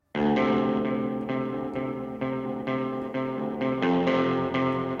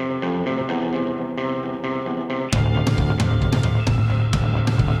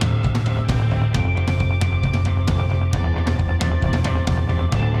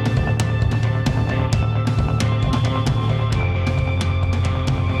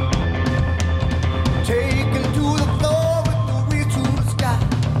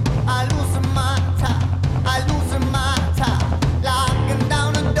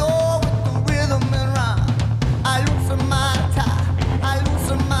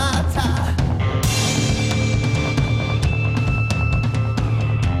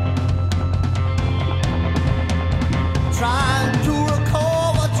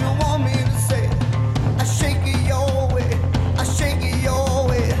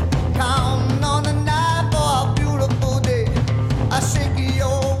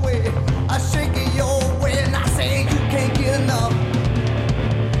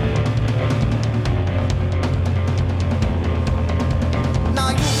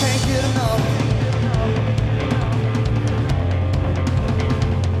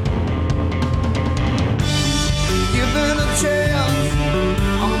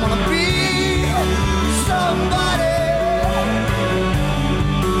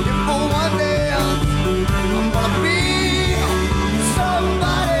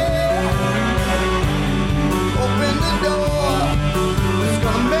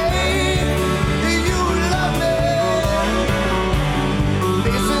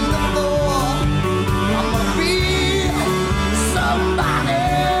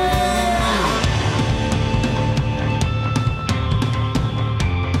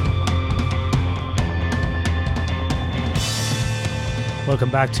Welcome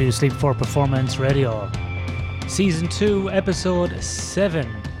back to Sleep for Performance Radio, Season 2, Episode 7.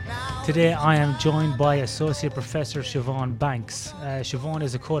 Today I am joined by Associate Professor Siobhan Banks. Siobhan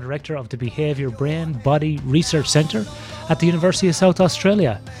is a co-director of the Behaviour Brain Body Research Centre at the University of South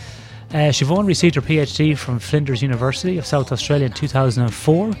Australia. Siobhan received her PhD from Flinders University of South Australia in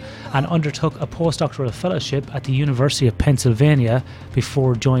 2004 and undertook a postdoctoral fellowship at the University of Pennsylvania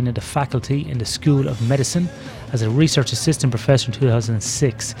before joining the faculty in the School of Medicine as a research assistant professor in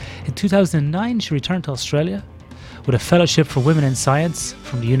 2006. In 2009, she returned to Australia with a fellowship for women in science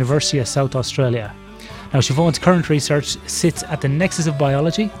from the University of South Australia. Now, Siobhan's current research sits at the nexus of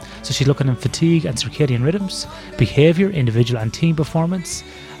biology, so she's looking at fatigue and circadian rhythms, behaviour, individual and team performance,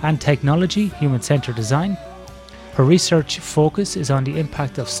 and technology, human-centred design. Her research focus is on the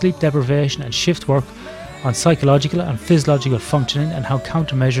impact of sleep deprivation and shift work on psychological and physiological functioning and how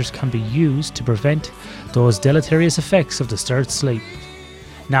countermeasures can be used to prevent those deleterious effects of disturbed sleep.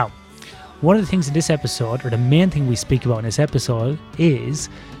 Now, one of the things in this episode, or the main thing we speak about in this episode, is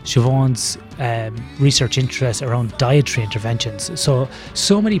Siobhan's research interest around dietary interventions. So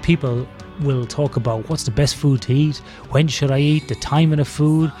many people will talk about what's the best food to eat, when should I eat, the timing of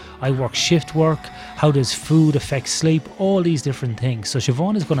food, I work shift work, how does food affect sleep, all these different things. So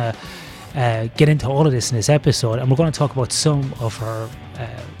Siobhan is going to get into all of this in this episode, and we're going to talk about some of her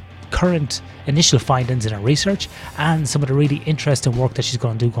current initial findings in her research and some of the really interesting work that she's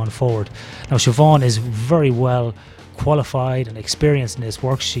going to do going forward. Now, Siobhan is very well qualified and experienced in this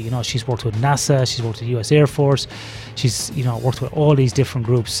work. She's worked with NASA, she's worked with the US Air Force, she's worked with all these different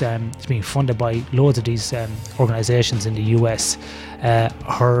groups. It's being funded by loads of these organizations in the US.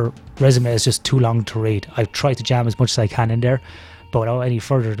 Her resume is just too long to read. I've tried to jam as much as I can in there, but without any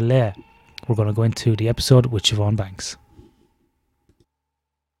further delay, we're going to go into the episode with Siobhan Banks.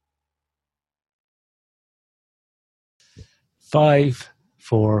 Five,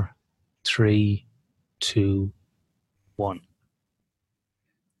 four, three, two, 1.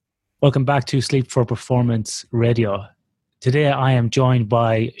 Welcome back to Sleep for Performance Radio. Today I am joined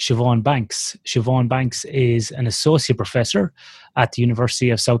by Siobhan Banks. Siobhan Banks is an associate professor at the University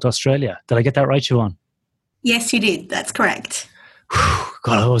of South Australia. Did I get that right, Siobhan? Yes, you did. That's correct.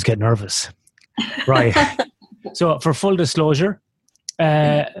 God, I always get nervous. Right. So for full disclosure,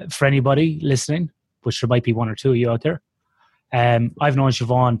 for anybody listening, which there might be one or two of you out there, I've known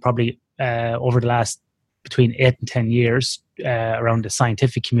Siobhan probably over the last between 8 and 10 years around the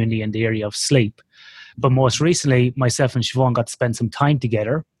scientific community in the area of sleep. But most recently, myself and Siobhan got to spend some time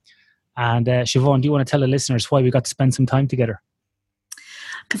together. And Siobhan, do you want to tell the listeners why we got to spend some time together?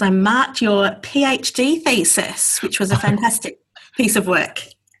 Because I marked your PhD thesis, which was a fantastic piece of work.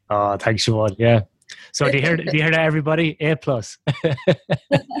 Oh, thanks, Siobhan. Yeah. So do you hear that, everybody? A+.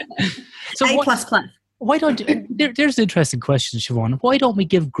 So A++. Why don't there's an interesting question, Siobhan. Why don't we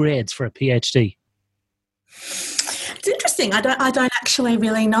give grades for a PhD? It's interesting. I don't actually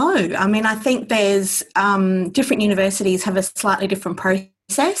really know. I mean, I think there's different universities have a slightly different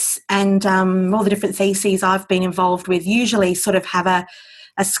process, and all the different theses I've been involved with usually sort of have a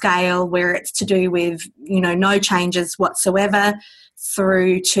scale where it's to do with, no changes whatsoever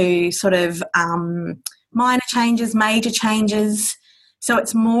through to sort of minor changes, major changes. So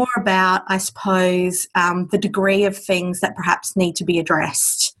it's more about, I suppose, the degree of things that perhaps need to be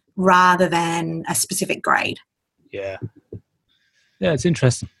addressed rather than a specific grade. Yeah, it's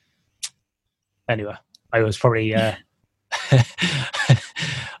interesting. Anyway, I was probably, I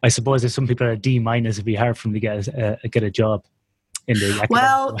suppose if some people are a D-, it'd be hard for them to get a job in the academic.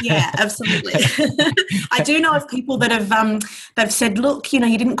 Well, yeah, absolutely. I do know of people that have they've said, look, you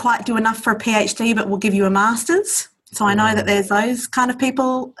didn't quite do enough for a PhD, but we'll give you a master's. So I know that there's those kind of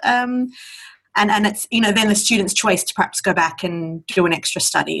people, and it's then the student's choice to perhaps go back and do an extra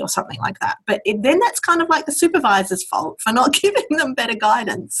study or something like that. But then that's kind of like the supervisor's fault for not giving them better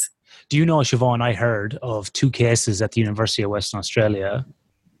guidance. Do you know, Siobhan, I heard of 2 cases at the University of Western Australia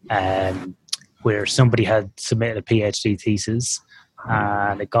where somebody had submitted a PhD thesis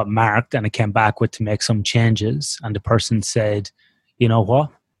and it got marked and it came back with to make some changes, and the person said, you know what,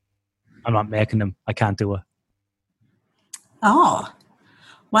 I'm not making them, I can't do it. Oh,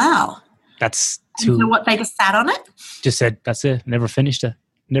 wow. That's too. So what, they just sat on it? Just said, that's it, never finished it.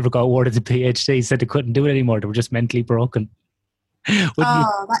 Never got awarded the PhD, said they couldn't do it anymore. They were just mentally broken.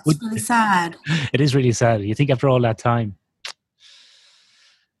 That's really sad. It is really sad. You think after all that time.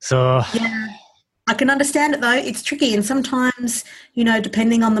 So... Yeah, I can understand it though. It's tricky, and sometimes,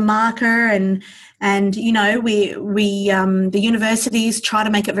 depending on the marker and we the universities try to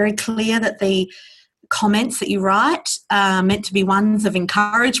make it very clear that the comments that you write are meant to be ones of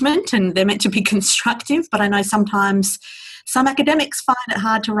encouragement and they're meant to be constructive, but I know sometimes some academics find it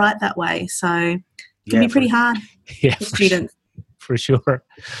hard to write that way. So it can be pretty hard for students. For sure.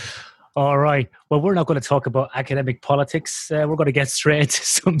 All right. Well, we're not going to talk about academic politics. We're going to get straight into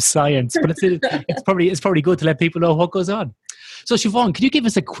some science, but it's probably good to let people know what goes on. So, Siobhan, can you give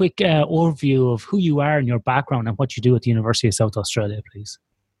us a quick overview of who you are and your background and what you do at the University of South Australia, please?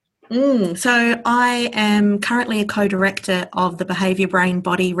 So I am currently a co-director of the Behaviour Brain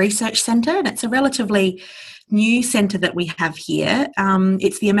Body Research Centre, and it's a relatively new centre that we have here.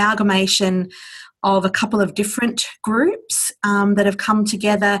 It's the amalgamation of a couple of different groups that have come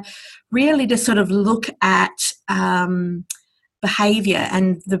together really to sort of look at behaviour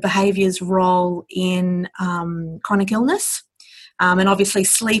and the behaviour's role in chronic illness. And obviously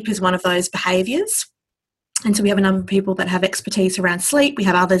sleep is one of those behaviours. And so we have a number of people that have expertise around sleep. We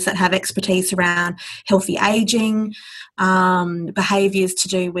have others that have expertise around healthy ageing, behaviours to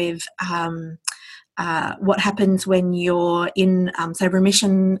do with what happens when you're in, say,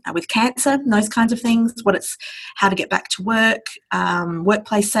 remission with cancer, and those kinds of things, how to get back to work,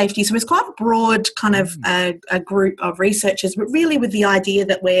 workplace safety. So it's quite a broad kind of a group of researchers, but really with the idea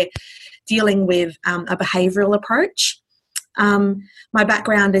that we're dealing with a behavioural approach. My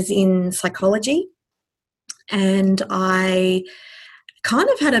background is in psychology, and I kind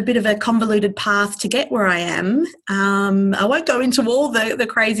of had a bit of a convoluted path to get where I am. I won't go into all the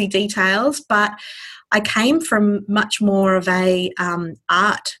crazy details, but I came from much more of a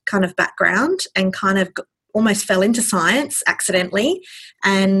art kind of background and kind of almost fell into science accidentally,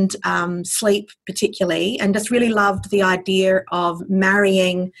 and sleep particularly, and just really loved the idea of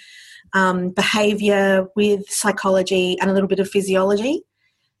marrying behaviour with psychology and a little bit of physiology.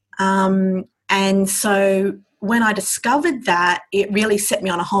 And so when I discovered that, it really set me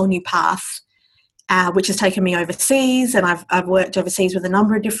on a whole new path, which has taken me overseas, and I've worked overseas with a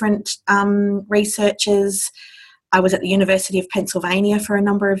number of different researchers. I was at the University of Pennsylvania for a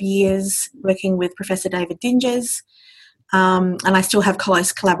number of years, working with Professor David Dinges, and I still have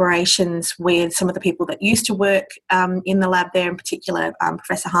close collaborations with some of the people that used to work in the lab there, in particular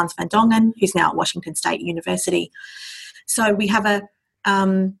Professor Hans van Dongen, who's now at Washington State University. So we have a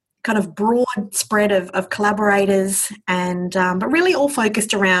kind of broad spread of collaborators, and but really all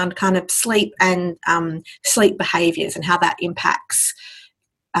focused around kind of sleep and sleep behaviours and how that impacts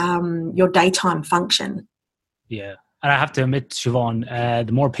your daytime function. Yeah. And I have to admit, Siobhan,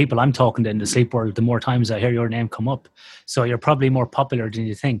 the more people I'm talking to in the sleep world, the more times I hear your name come up. So you're probably more popular than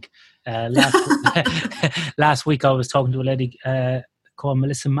you think. Last week I was talking to a lady called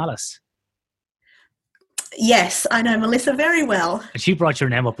Melissa Mallis. Yes, I know Melissa very well. And she brought your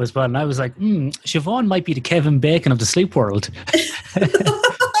name up as well. And I was like, Siobhan might be the Kevin Bacon of the sleep world.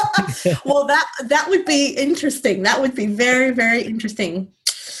 Well, that would be interesting. That would be very, very interesting.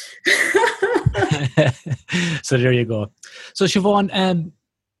 So there you go. So Siobhan,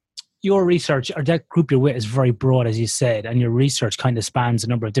 your research, or that group you're with, is very broad, as you said, and your research kind of spans a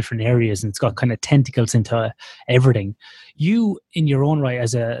number of different areas, and it's got kind of tentacles into everything. You, in your own right,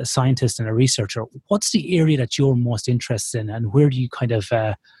 as a scientist and a researcher, what's the area that you're most interested in, and where do you kind of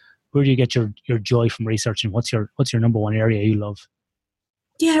where do you get your joy from researching? What's your number one area you love?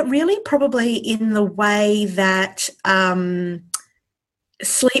 Yeah, really, probably in the way that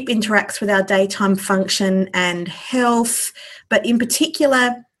sleep interacts with our daytime function and health, but in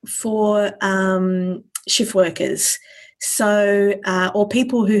particular for shift workers, so or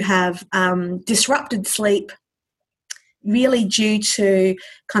people who have disrupted sleep, really due to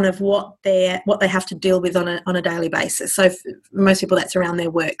kind of what they have to deal with on a daily basis. So for most people, that's around their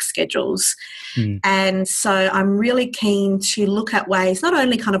work schedules. And so I'm really keen to look at ways, not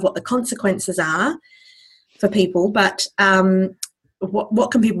only kind of what the consequences are for people, but what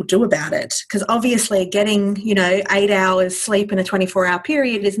can people do about it? Because obviously getting 8 hours sleep in a 24-hour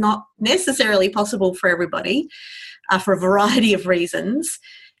period is not necessarily possible for everybody, for a variety of reasons.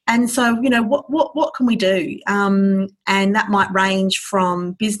 And so, what can we do? And that might range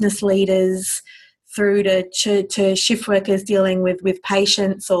from business leaders through to shift workers dealing with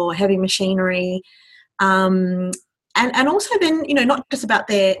patients or heavy machinery. And also then, not just about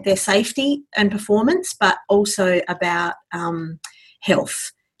their safety and performance, but also about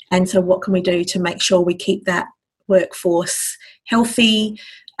health. And so what can we do to make sure we keep that workforce healthy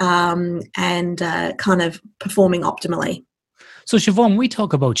and kind of performing optimally? So Siobhan, we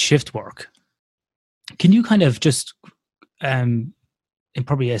talk about shift work. Can you kind of just, in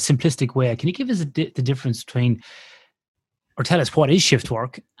probably a simplistic way, can you give us the difference between, or tell us what is shift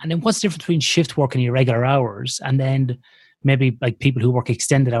work, and then what's the difference between shift work and irregular hours, and then maybe like people who work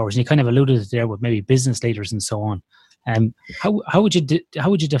extended hours, and you kind of alluded to it there with maybe business leaders and so on. How would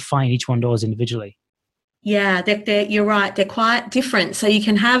you define each one of those individually? Yeah, you're right. They're quite different. So you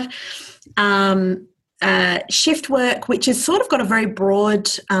can have shift work, which has sort of got a very broad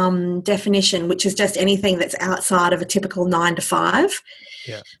definition, which is just anything that's outside of a typical 9 to 5.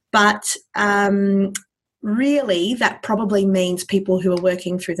 Yeah. But really, that probably means people who are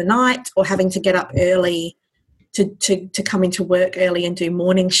working through the night or having to get up early to come into work early and do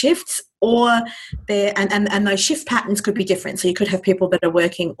morning shifts, or and those shift patterns could be different. So you could have people that are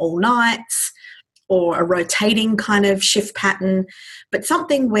working all nights, or a rotating kind of shift pattern, but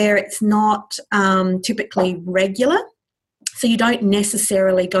something where it's not typically regular. So you don't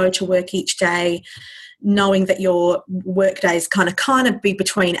necessarily go to work each day knowing that your work days kind of be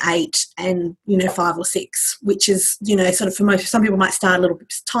between 8 and 5 or 6, which is sort of for some people might start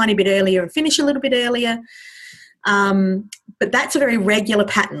tiny bit earlier and finish a little bit earlier. But that's a very regular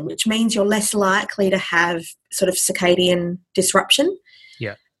pattern, which means you're less likely to have sort of circadian disruption.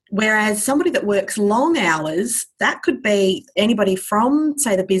 Yeah. Whereas somebody that works long hours, that could be anybody from,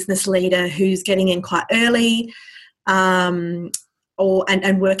 say, the business leader who's getting in quite early and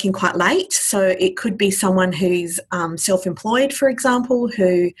working quite late. So it could be someone who's self-employed, for example,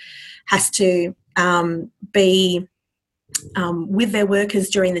 who has to be with their workers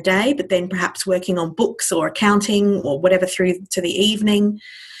during the day, but then perhaps working on books or accounting or whatever through to the evening.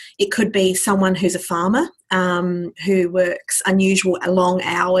 It could be someone who's a farmer who works unusual long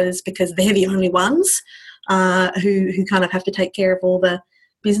hours because they're the only ones who kind of have to take care of all the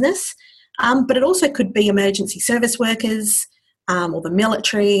business. But it also could be emergency service workers or the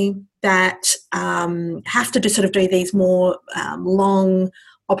military that have to do these more long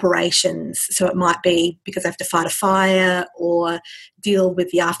operations. So it might be because they have to fight a fire or deal with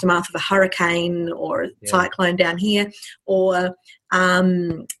the aftermath of a hurricane or a cyclone down here, or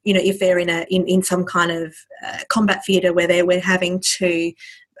if they're in some kind of combat theatre where we're having to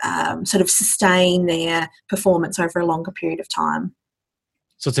sort of sustain their performance over a longer period of time.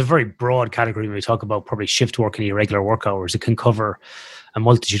 So it's a very broad category when we talk about probably shift work and irregular work hours. It can cover a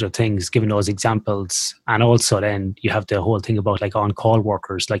multitude of things, given those examples. And also then you have the whole thing about like on-call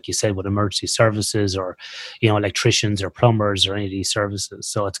workers, like you said, with emergency services or, electricians or plumbers or any of these services.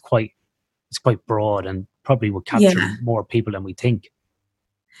 So it's quite broad and probably would capture more people than we think.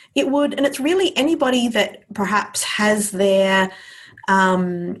 It would. And it's really anybody that perhaps has their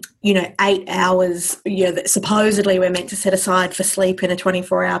 8 hours, that supposedly we're meant to set aside for sleep in a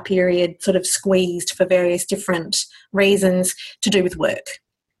 24-hour period, sort of squeezed for various different reasons to do with work.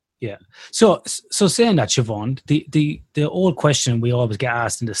 Yeah. So saying that, Siobhan, the old question we always get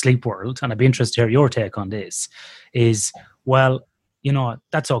asked in the sleep world, and I'd be interested to hear your take on this, is, well,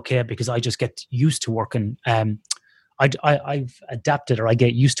 that's okay because I just get used to working. I've adapted, or I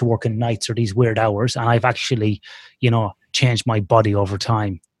get used to working nights or these weird hours, and I've actually, changed my body over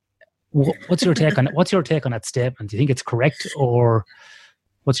time. What's your take on it? What's your take on that statement? Do you think it's correct, or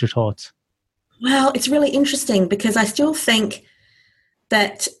what's your thoughts? Well, it's really interesting because I still think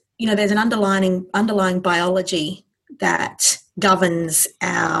that there's an underlying biology that governs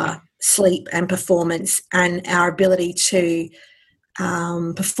our sleep and performance and our ability to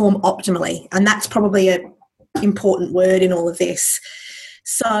perform optimally, and that's probably an important word in all of this.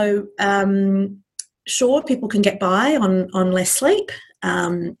 So sure, people can get by on less sleep,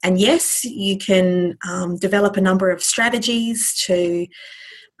 and yes, you can develop a number of strategies to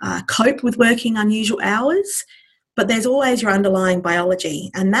cope with working unusual hours, but there's always your underlying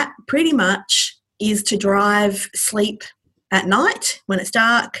biology, and that pretty much is to drive sleep at night when it's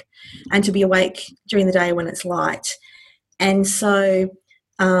dark and to be awake during the day when it's light. And so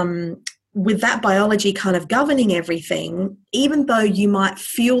with that biology kind of governing everything, even though you might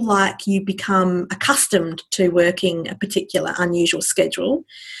feel like you become accustomed to working a particular unusual schedule,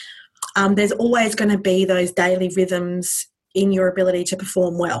 there's always going to be those daily rhythms in your ability to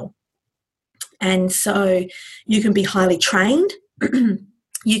perform well. And so you can be highly trained.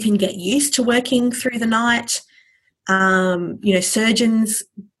 You can get used to working through the night. Surgeons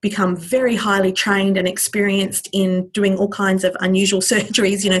become very highly trained and experienced in doing all kinds of unusual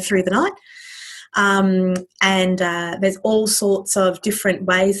surgeries, through the night. And there's all sorts of different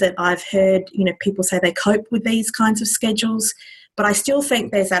ways that I've heard, people say they cope with these kinds of schedules. But I still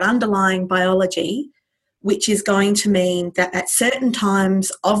think there's that underlying biology, which is going to mean that at certain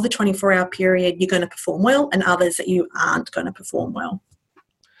times of the 24-hour period, you're going to perform well, and others that you aren't going to perform well.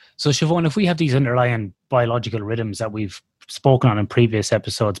 So, Siobhan, if we have these underlying biological rhythms that we've spoken on in previous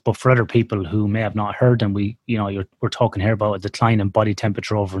episodes, but for other people who may have not heard them, we're talking here about a decline in body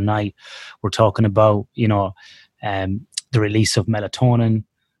temperature overnight. We're talking about, the release of melatonin.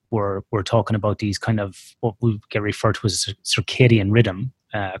 We're talking about these kind of what we get referred to as circadian rhythm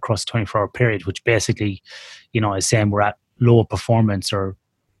across a 24-hour period, which basically, is saying we're at low performance or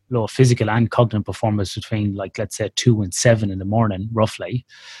low physical and cognitive performance between, like, let's say 2 and 7 in the morning, roughly.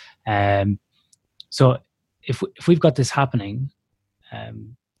 So if we've got this happening,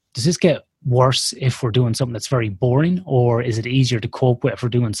 does this get worse if we're doing something that's very boring, or is it easier to cope with if we're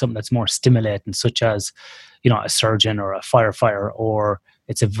doing something that's more stimulating, such as, a surgeon or a firefighter, or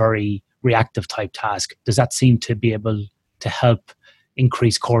it's a very reactive type task? Does that seem to be able to help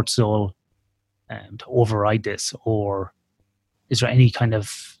increase cortisol to override this, or is there any kind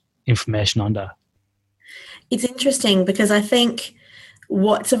of information on that? It's interesting because I think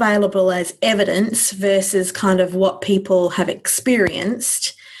what's available as evidence versus kind of what people have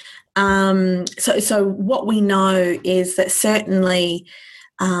experienced. So what we know is that certainly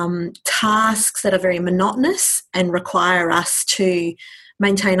tasks that are very monotonous and require us to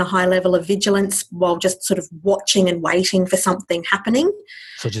maintain a high level of vigilance while just sort of watching and waiting for something happening.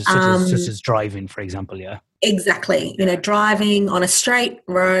 Such as driving, for example, yeah. Exactly. Driving on a straight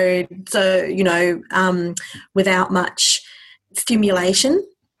road, so, without much stimulation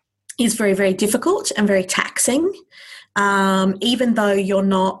is very, very difficult and very taxing. Even though you're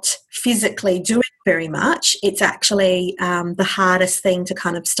not physically doing very much, it's actually the hardest thing to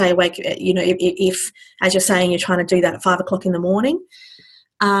kind of stay awake. If, as you're saying, you're trying to do that at 5 o'clock in the morning,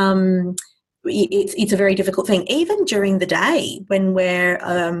 it's a very difficult thing. Even during the day, when we're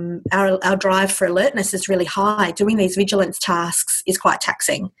our drive for alertness is really high, doing these vigilance tasks is quite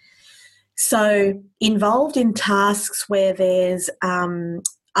taxing. So involved in tasks where there's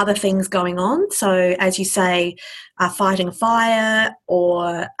other things going on. So as you say, fighting a fire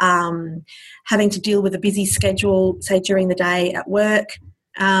or having to deal with a busy schedule, say during the day at work,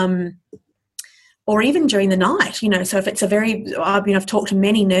 or even during the night. So if it's I've talked to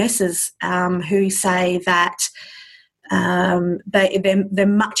many nurses who say that they're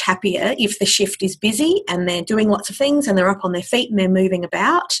much happier if the shift is busy and they're doing lots of things and they're up on their feet and they're moving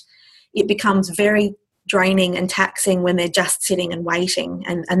about. It becomes very draining and taxing when they're just sitting and waiting,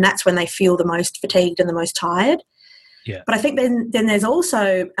 and that's when they feel the most fatigued and the most tired. Yeah. But I think then there's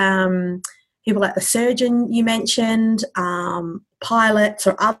also people like the surgeon you mentioned, pilots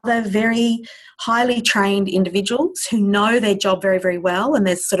or other very highly trained individuals who know their job very, very well, and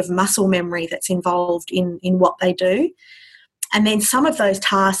there's sort of muscle memory that's involved in what they do. And then some of those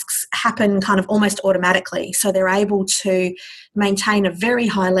tasks happen kind of almost automatically, so they're able to maintain a very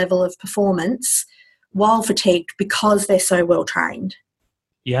high level of performance while fatigued because they're so well trained.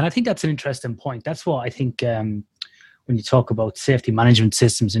 Yeah, and I think that's an interesting point. That's what I think when you talk about safety management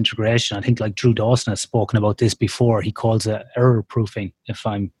systems integration, I think like Drew Dawson has spoken about this before. He calls it error proofing, if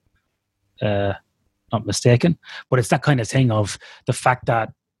I'm not mistaken. But it's that kind of thing of the fact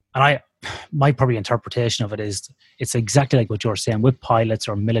that, and my probably interpretation of it is it's exactly like what you're saying with pilots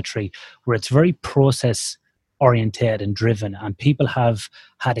or military, where it's very process oriented and driven, and people have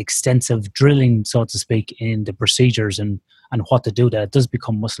had extensive drilling, so to speak, in the procedures and what to do, that it does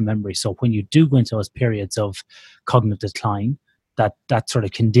become muscle memory. So when you do go into those periods of cognitive decline, that sort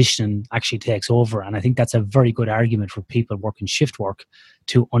of condition actually takes over. And I think that's a very good argument for people working shift work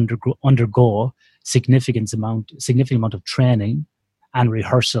to undergo significant amount of training and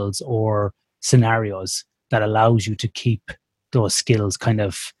rehearsals or scenarios that allows you to keep those skills kind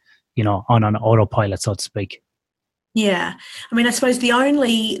of, on an autopilot, so to speak. Yeah. I mean, I suppose the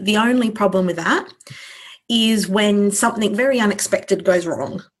only problem with that is when something very unexpected goes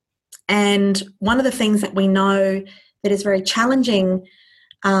wrong. And one of the things that we know that is very challenging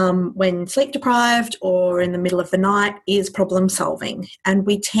when sleep deprived or in the middle of the night is problem solving. And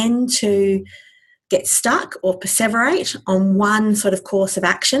we tend to get stuck or perseverate on one sort of course of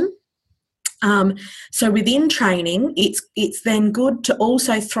action. So within training, it's then good to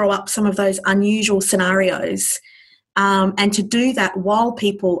also throw up some of those unusual scenarios, and to do that while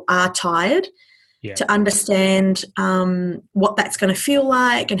people are tired, to understand what that's going to feel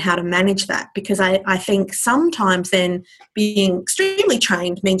like and how to manage that. Because I think sometimes then being extremely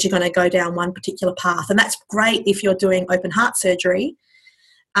trained means you're going to go down one particular path, and that's great if you're doing open heart surgery.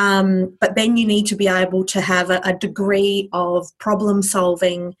 But then you need to be able to have a degree of problem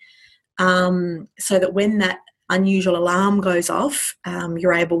solving, so that when that unusual alarm goes off,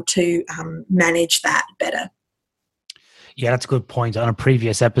 you're able to manage that better. Yeah, that's a good point. On a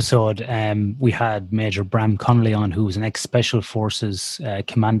previous episode, we had Major Bram Connolly on, who was an ex-Special Forces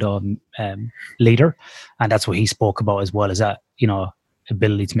commando leader, and that's what he spoke about as well, as that,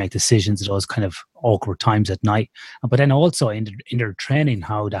 ability to make decisions at those kind of awkward times at night. But then also in their training,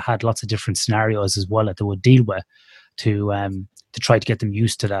 how they had lots of different scenarios as well that they would deal with to try to get them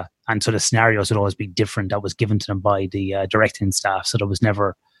used to that. And so the scenarios would always be different that was given to them by the directing staff. So there was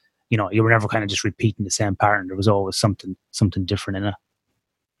never, you were never kind of just repeating the same pattern. There was always something different in it.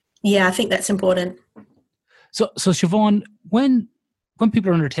 Yeah, I think that's important. So Siobhan, when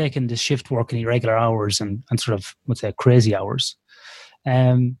people are undertaking this shift work in irregular hours and sort of, let's say, crazy hours,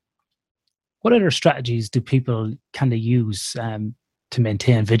 what other strategies do people kind of use to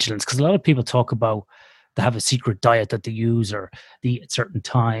maintain vigilance? Because a lot of people talk about they have a secret diet that they use, or they eat at certain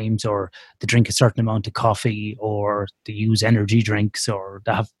times, or they drink a certain amount of coffee, or they use energy drinks, or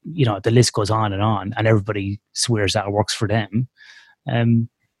they have, the list goes on, and everybody swears that it works for them.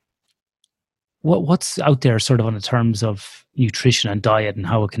 What's out there sort of on the terms of nutrition and diet and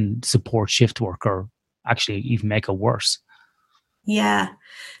how it can support shift work or actually even make it worse? Yeah.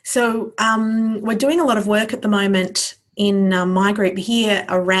 So we're doing a lot of work at the moment in my group here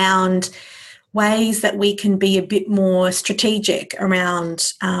around ways that we can be a bit more strategic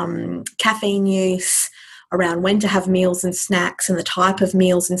around caffeine use, around when to have meals and snacks and the type of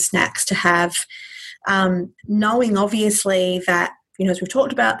meals and snacks to have, knowing obviously that, as we've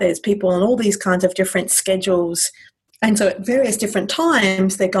talked about, there's people on all these kinds of different schedules, and so at various different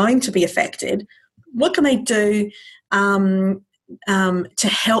times they're going to be affected. What can they do to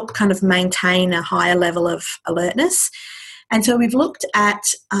help kind of maintain a higher level of alertness? And so we've looked at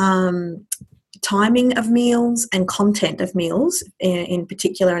timing of meals and content of meals in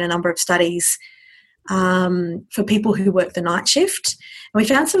particular in a number of studies for people who work the night shift. And we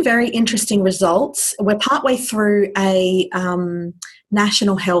found some very interesting results. We're partway through a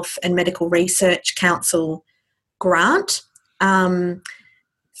National Health and Medical Research Council grant.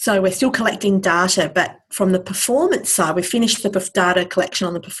 So we're still collecting data, but from the performance side, we finished the data collection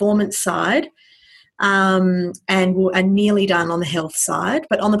on the performance side, and are nearly done on the health side.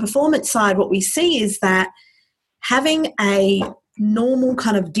 But on the performance side, what we see is that having a normal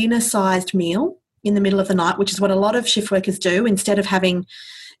kind of dinner-sized meal in the middle of the night, which is what a lot of shift workers do, instead of having,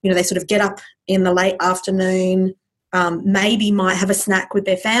 they sort of get up in the late afternoon, maybe might have a snack with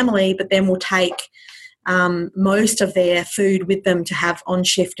their family, but then will take most of their food with them to have on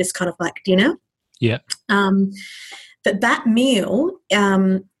shift as kind of like dinner. Yeah. That meal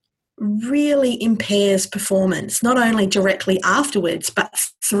really impairs performance, not only directly afterwards, but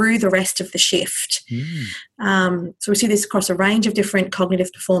through the rest of the shift. So we see this across a range of different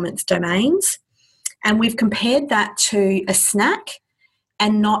cognitive performance domains. And we've compared that to a snack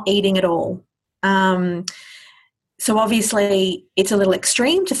and not eating at all. So obviously it's a little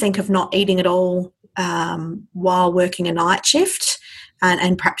extreme to think of not eating at all while working a night shift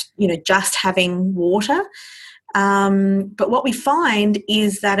and perhaps, just having water. But what we find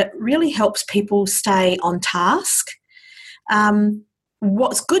is that it really helps people stay on task.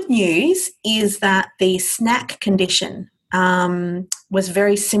 What's good news is that the snack condition was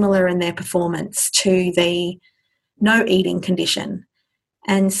very similar in their performance to the no eating condition.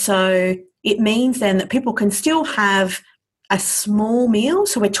 And so it means then that people can still have a small meal.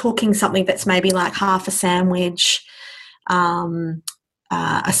 So we're talking something that's maybe like half a sandwich,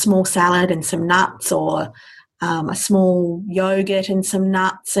 a small salad and some nuts, or a small yogurt and some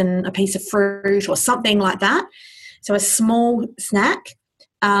nuts and a piece of fruit or something like that. So a small snack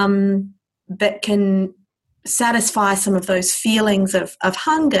that can satisfy some of those feelings of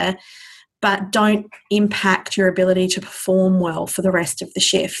hunger, but don't impact your ability to perform well for the rest of the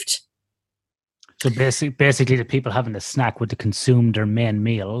shift. So basically the people having the snack would consume their main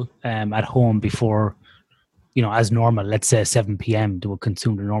meal at home before, as normal, let's say 7 p.m, they would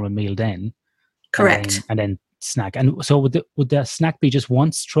consume their normal meal then. Correct. And then snack. And so would the snack be just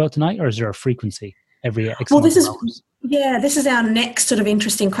once throughout the night, or is there a frequency every X amount of hours? This is our next sort of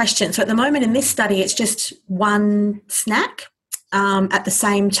interesting question. So at the moment in this study, it's just one snack at the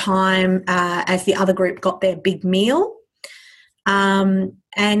same time as the other group got their big meal.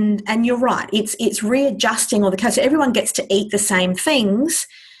 And you're right, it's readjusting all the case. So everyone gets to eat the same things,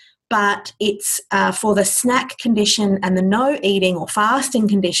 but it's for the snack condition and the no eating or fasting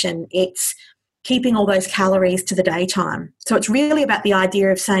condition, it's keeping all those calories to the daytime. So it's really about the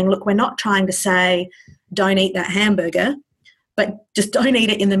idea of saying, look, we're not trying to say don't eat that hamburger, but just don't eat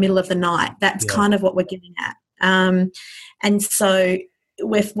it in the middle of the night. That's kind of what we're getting at. And so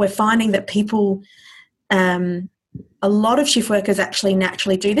we're finding that people, a lot of shift workers actually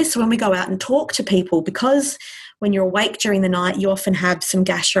naturally do this. So when we go out and talk to people, because when you're awake during the night, you often have some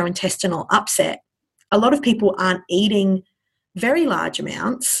gastrointestinal upset. A lot of people aren't eating very large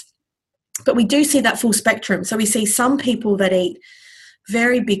amounts, but we do see that full spectrum. So we see some people that eat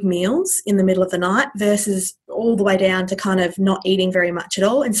very big meals in the middle of the night versus all the way down to kind of not eating very much at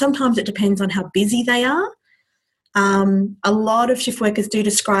all. And sometimes it depends on how busy they are. A lot of shift workers do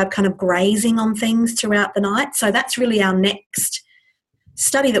describe kind of grazing on things throughout the night. So that's really our next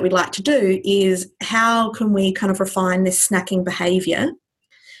study that we'd like to do, is how can we kind of refine this snacking behaviour,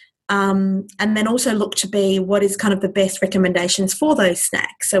 and then also look to be what is kind of the best recommendations for those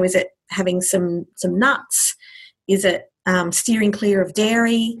snacks. So is it having some nuts? Is it steering clear of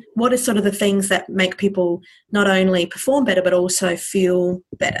dairy? What are sort of the things that make people not only perform better but also feel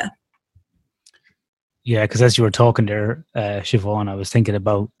better? Yeah, because as you were talking there, Siobhan, I was thinking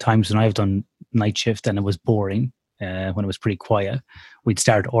about times when I've done night shift and it was boring, when it was pretty quiet. We'd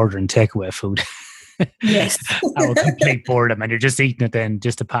start ordering takeaway food. Yes. Our complete boredom, and you're just eating it then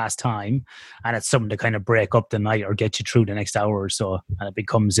just to pass time, and it's something to kind of break up the night or get you through the next hour or so, and it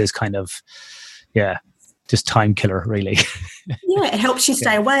becomes this kind of, just time killer, really. Yeah, it helps you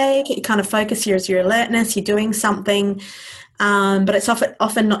stay awake, it kind of focuses your alertness, you're doing something. But it's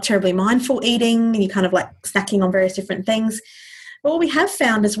often not terribly mindful eating, and you're kind of like snacking on various different things. But what we have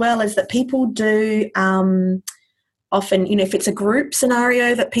found as well is that people do often, if it's a group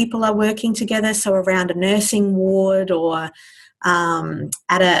scenario that people are working together, so around a nursing ward or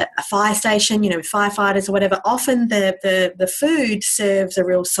at a fire station, with firefighters or whatever, often the food serves a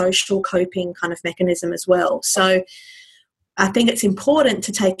real social coping kind of mechanism as well. So I think it's important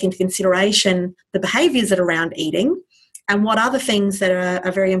to take into consideration the behaviours that are around eating, and what other things that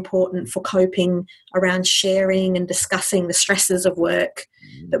are very important for coping around sharing and discussing the stresses of work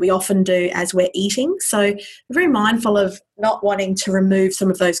that we often do as we're eating. So we're very mindful of not wanting to remove some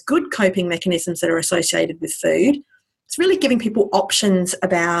of those good coping mechanisms that are associated with food. It's really giving people options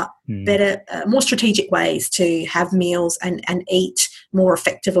about better, more strategic ways to have meals and eat more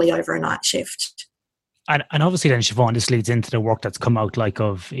effectively over a night shift. And obviously then, Siobhan, this leads into the work that's come out like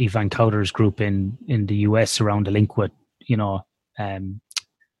of Evan Cowder's group in the US around the link with,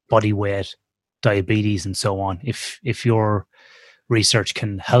 body weight, diabetes and so on. If your research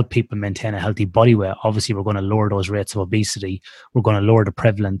can help people maintain a healthy body weight, obviously we're going to lower those rates of obesity. We're going to lower the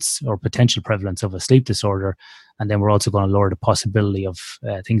prevalence or potential prevalence of a sleep disorder. And then we're also going to lower the possibility of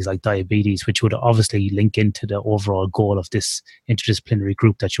things like diabetes, which would obviously link into the overall goal of this interdisciplinary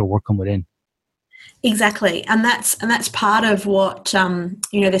group that you're working within. Exactly, and that's part of what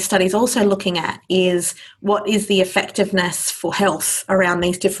the study's also looking at, is what is the effectiveness for health around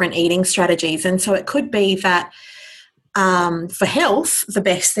these different eating strategies. And so it could be that for health, the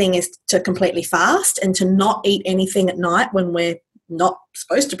best thing is to completely fast and to not eat anything at night when we're not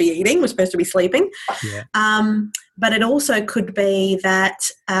supposed to be eating, we're supposed to be sleeping. Yeah. But it also could be that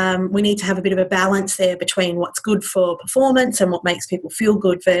we need to have a bit of a balance there between what's good for performance and what makes people feel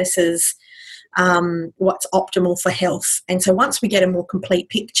good versus what's optimal for health. And so once we get a more complete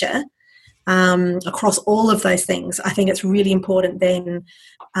picture across all of those things, I think it's really important then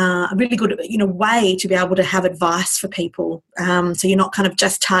a really good way to be able to have advice for people, so you're not kind of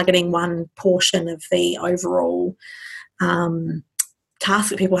just targeting one portion of the overall task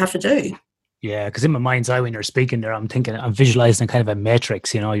that people have to do. Yeah, because in my mind's eye when you're speaking there, I'm visualizing kind of a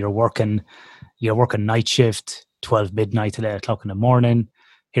matrix. You're working night shift, 12 midnight to 8 o'clock in the morning.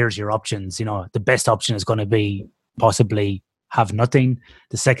 Here's your options. The best option is going to be possibly have nothing.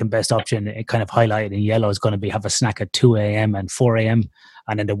 The second best option, it kind of highlighted in yellow, is going to be have a snack at 2 a.m. and 4 a.m.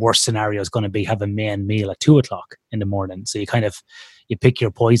 And then the worst scenario is going to be have a main meal at 2 o'clock in the morning. So you pick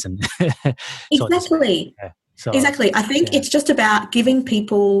your poison. Exactly. Exactly. I think it's just about giving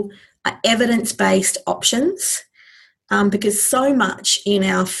people evidence-based options, because so much in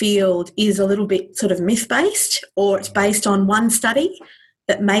our field is a little bit sort of myth-based, or it's based on one study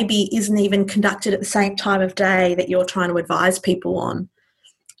that maybe isn't even conducted at the same time of day that you're trying to advise people on.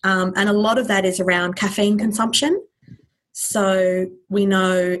 And a lot of that is around caffeine consumption. So we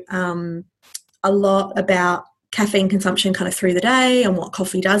know a lot about caffeine consumption kind of through the day and what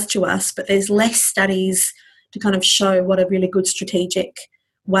coffee does to us, but there's less studies to kind of show what are really good strategic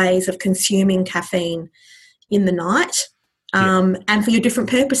ways of consuming caffeine in the night, and for your different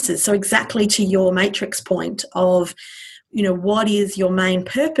purposes. So exactly to your matrix point of, what is your main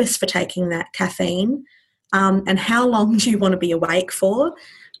purpose for taking that caffeine, and how long do you want to be awake for,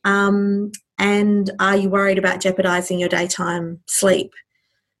 and are you worried about jeopardising your daytime sleep?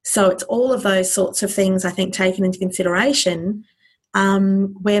 So it's all of those sorts of things, I think, taken into consideration,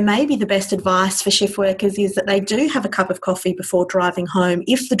 where maybe the best advice for shift workers is that they do have a cup of coffee before driving home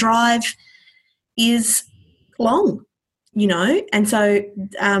if the drive is long, and so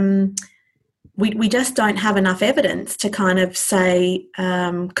we just don't have enough evidence to kind of say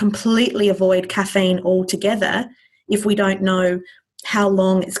completely avoid caffeine altogether if we don't know how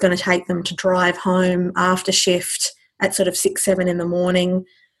long it's going to take them to drive home after shift at sort of 6, 7 in the morning.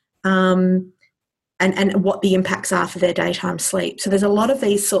 And and what the impacts are for their daytime sleep. So there's a lot of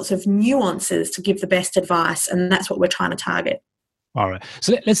these sorts of nuances to give the best advice, and that's what we're trying to target. All right.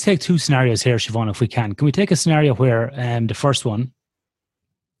 So let's take two scenarios here, Siobhan, if we can. Can we take a scenario where the first one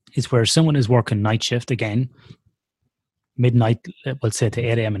is where someone is working night shift again, midnight, we'll say to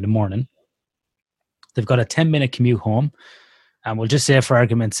 8 a.m. in the morning. They've got a 10-minute commute home. And we'll just say, for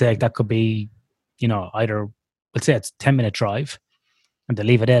argument's sake, that could be, either, let's say it's a 10-minute drive, and they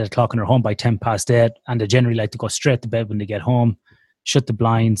leave at 8 o'clock and they're home by 10 past 8, and they generally like to go straight to bed when they get home, shut the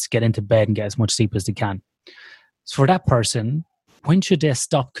blinds, get into bed and get as much sleep as they can. So for that person, when should they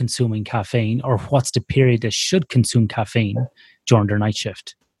stop consuming caffeine, or what's the period they should consume caffeine during their night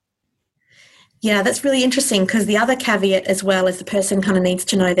shift? Yeah, that's really interesting, because the other caveat as well is the person kind of needs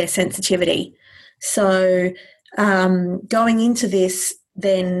to know their sensitivity. So going into this,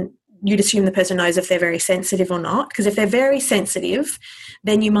 then you'd assume the person knows if they're very sensitive or not, because if they're very sensitive,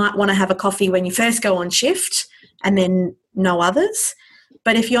 then you might want to have a coffee when you first go on shift and then no others.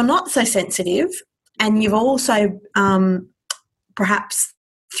 But if you're not so sensitive and you've also perhaps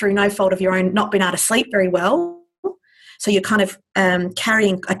through no fault of your own not been able to sleep very well, so you're kind of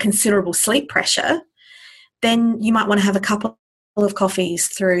carrying a considerable sleep pressure, then you might want to have a couple of coffees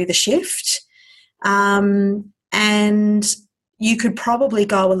through the shift. And you could probably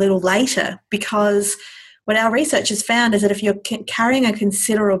go a little later, because what our research has found is that if you're carrying a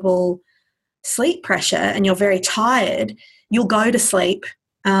considerable sleep pressure and you're very tired, you'll go to sleep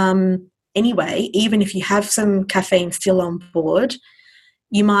anyway, even if you have some caffeine still on board.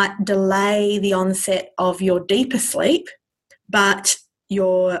 You might delay the onset of your deeper sleep, but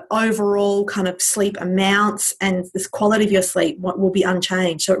your overall kind of sleep amounts and this quality of your sleep will be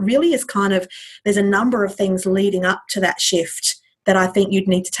unchanged. So it really is kind of, there's a number of things leading up to that shift that I think you'd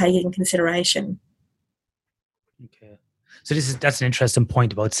need to take in consideration. Okay. So that's an interesting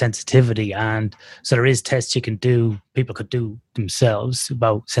point about sensitivity. And so there is tests you can do, people could do themselves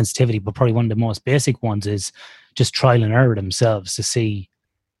about sensitivity, but probably one of the most basic ones is just trial and error themselves to see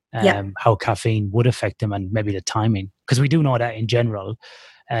how caffeine would affect them, and maybe the timing. Because we do know that in general,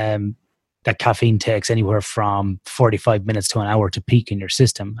 that caffeine takes anywhere from 45 minutes to an hour to peak in your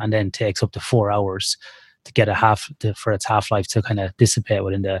system, and then takes up to 4 hours to get for its half-life to kind of dissipate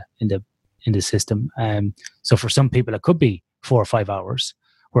within the system. So for some people it could be 4 or 5 hours,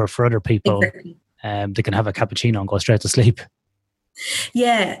 where for other people they can have a cappuccino and go straight to sleep.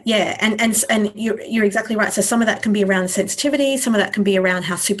 Yeah, and you're exactly right. So some of that can be around sensitivity, some of that can be around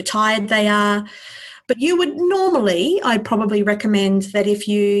how super tired they are. But you would normally, I'd probably recommend that if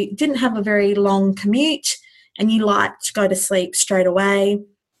you didn't have a very long commute and you like to go to sleep straight away,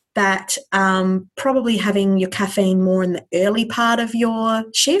 that probably having your caffeine more in the early part of your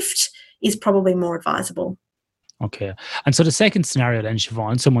shift is probably more advisable. Okay. And so the second scenario then,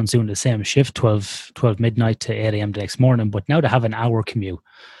 Siobhan, someone's doing the same shift, 12 midnight to 8 a.m. the next morning, but now they have an hour commute.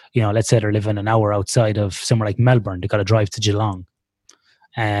 Let's say they're living an hour outside of somewhere like Melbourne. They've got to drive to Geelong.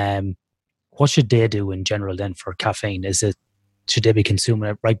 What should they do in general then for caffeine? Should they be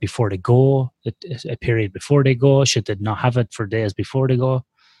consuming it right before they go, a period before they go? Should they not have it for days before they go?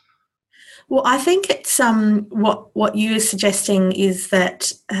 Well, I think it's what you're suggesting is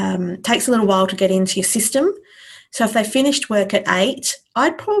that takes a little while to get into your system. So if they finished work at 8,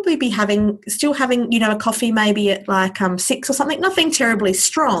 I'd probably be still having a coffee maybe at like 6 or something. Nothing terribly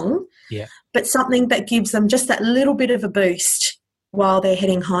strong, but something that gives them just that little bit of a boost while they're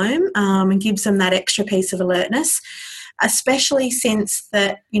heading home, and gives them that extra piece of alertness. Especially since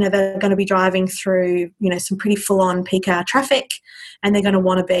that they're going to be driving through some pretty full-on peak hour traffic, and they're going to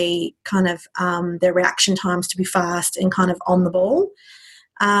want to be kind of their reaction times to be fast and kind of on the ball.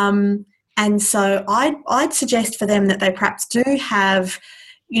 And so I'd suggest for them that they perhaps do have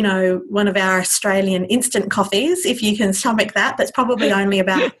one of our Australian instant coffees, if you can stomach that. That's probably only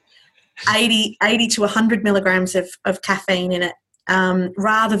about 80 to 100 milligrams of caffeine in it.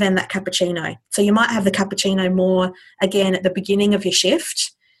 Rather than that cappuccino. So you might have the cappuccino more, again, at the beginning of your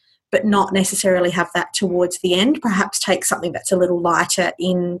shift, but not necessarily have that towards the end. Perhaps take something that's a little lighter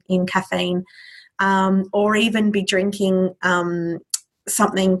in caffeine, or even be drinking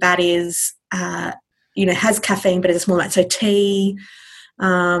something that is, has caffeine but is a small amount. So tea,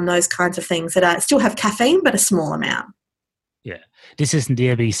 those kinds of things that still have caffeine but a small amount. Yeah. This isn't the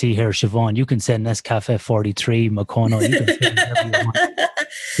ABC here, Siobhan. You can send Nescafe 43, Moccano. You can send whatever you want.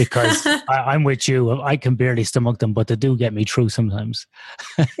 Because I'm with you. I can barely stomach them, but they do get me through sometimes.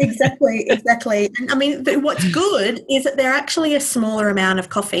 Exactly. And I mean, what's good is that they're actually a smaller amount of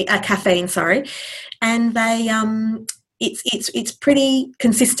caffeine, and they it's pretty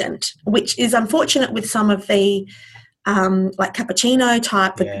consistent, which is unfortunate with some of the like cappuccino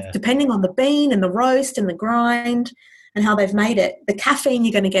type, depending on the bean and the roast and the grind and how they've made it, the caffeine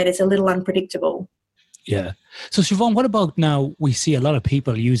you're going to get is a little unpredictable. Yeah. So Siobhan, what about now we see a lot of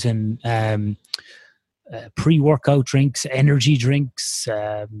people using pre-workout drinks, energy drinks,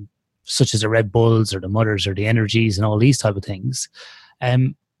 such as the Red Bulls or the Mothers or the Energies and all these type of things.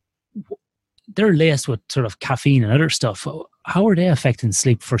 They're laced with sort of caffeine and other stuff. How are they affecting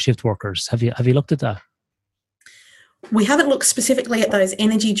sleep for shift workers? Have you looked at that? We haven't looked specifically at those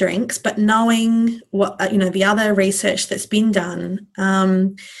energy drinks, but knowing what the other research that's been done,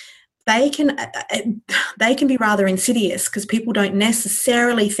 they can be rather insidious because people don't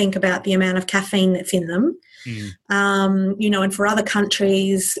necessarily think about the amount of caffeine that's in them. And for other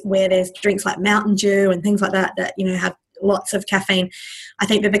countries where there's drinks like Mountain Dew and things like that have lots of caffeine, I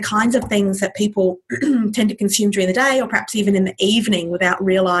think they're the kinds of things that people tend to consume during the day or perhaps even in the evening without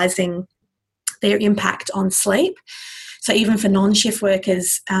realising their impact on sleep. So even for non-shift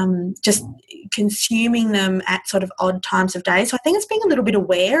workers, just consuming them at sort of odd times of day. So I think it's being a little bit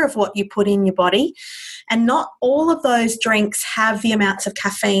aware of what you put in your body. And not all of those drinks have the amounts of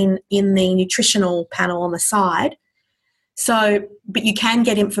caffeine in the nutritional panel on the side. So, but you can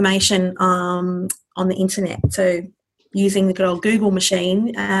get information on the internet. So using the good old Google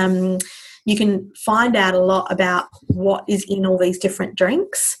machine, you can find out a lot about what is in all these different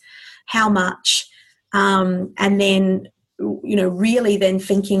drinks, how much, and then, really then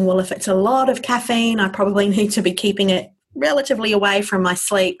thinking, well, if it's a lot of caffeine, I probably need to be keeping it relatively away from my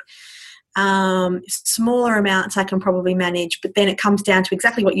sleep. Smaller amounts I can probably manage, but then it comes down to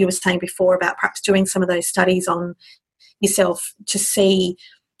exactly what you were saying before about perhaps doing some of those studies on yourself to see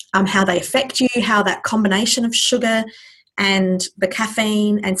how they affect you, how that combination of sugar and the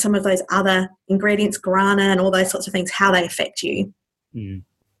caffeine and some of those other ingredients, guarana and all those sorts of things, how they affect you.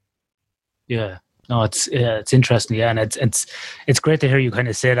 Yeah. No, it's interesting, yeah, and it's great to hear you kind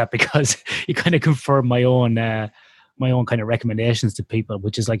of say that because you kind of confirm my own kind of recommendations to people,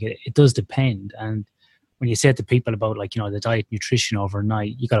 which is like it does depend. And when you say to people about the diet, nutrition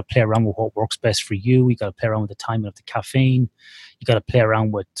overnight, you got to play around with what works best for you. You got to play around with the timing of the caffeine. You got to play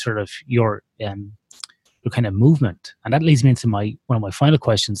around with sort of your kind of movement, and that leads me into one of my final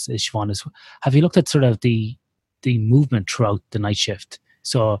questions. Siobhan, is have you looked at sort of the movement throughout the night shift?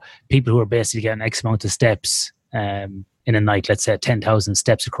 So people who are basically getting X amount of steps in a night, let's say 10,000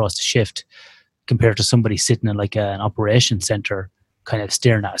 steps across the shift, compared to somebody sitting in like an operation center, kind of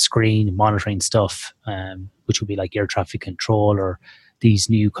staring at a screen, monitoring stuff, which would be like air traffic control or these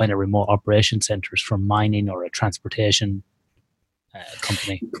new kind of remote operation centers from mining or a transportation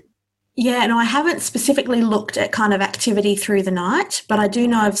company. Yeah, no, I haven't specifically looked at kind of activity through the night, but I do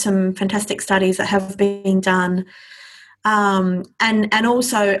know of some fantastic studies that have been done. And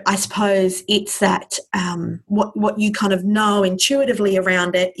also, I suppose it's that what you kind of know intuitively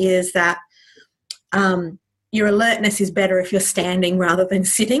around it is that your alertness is better if you're standing rather than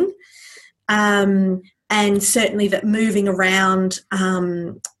sitting. And certainly that moving around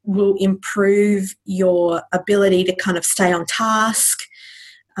will improve your ability to kind of stay on task.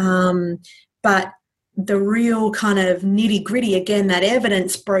 But the real kind of nitty-gritty, again, that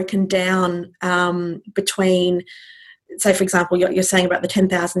evidence broken down between, say, for example, you're saying about the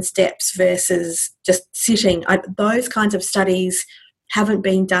 10,000 steps versus just sitting. Those kinds of studies haven't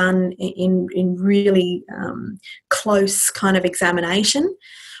been done in really close kind of examination.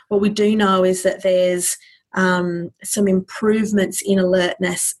 What we do know is that there's some improvements in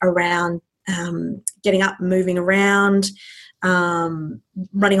alertness around getting up and moving around,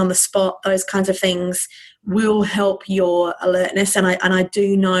 running on the spot. Those kinds of things will help your alertness. And I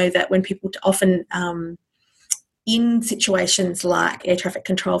do know that when people often in situations like air traffic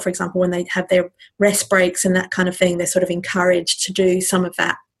control, for example, when they have their rest breaks and that kind of thing, they're sort of encouraged to do some of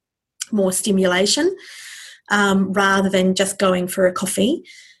that more stimulation rather than just going for a coffee.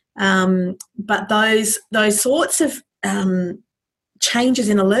 But those sorts of changes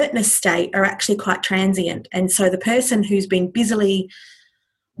in alertness state are actually quite transient. And so the person who's been busily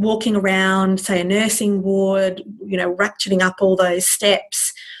walking around, say, a nursing ward, ratcheting up all those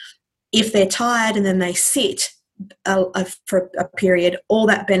steps, if they're tired and then they sit for a period, all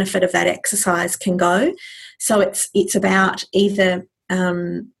that benefit of that exercise can go. So it's about either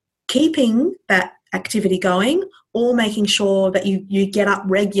keeping that activity going or making sure that you get up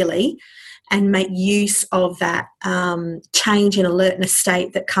regularly and make use of that change in alertness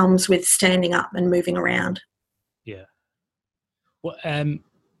state that comes with standing up and moving around. Yeah. Well,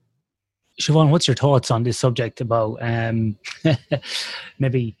 Siobhan, what's your thoughts on this subject about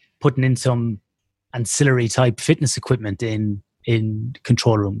maybe putting in some ancillary type fitness equipment in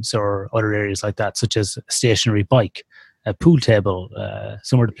control rooms or other areas like that, such as a stationary bike? a pool table,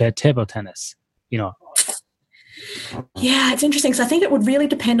 somewhere to play table tennis, you know. Yeah, it's interesting. So I think it would really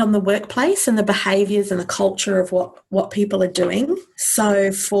depend on the workplace and the behaviours and the culture of what people are doing.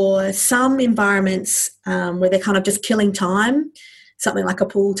 So for some environments where they're kind of just killing time, something like a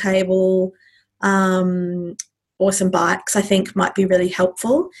pool table or some bikes, I think might be really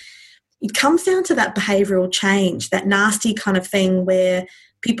helpful. It comes down to that behavioural change, that nasty kind of thing where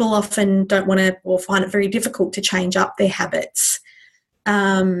people often don't want to or find it very difficult to change up their habits.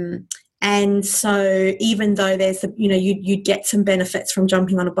 And so even though there's, you'd get some benefits from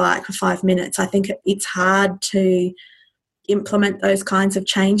jumping on a bike for 5 minutes, I think it's hard to implement those kinds of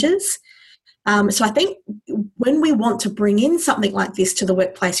changes. So I think when we want to bring in something like this to the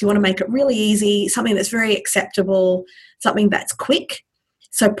workplace, you want to make it really easy, something that's very acceptable, something that's quick.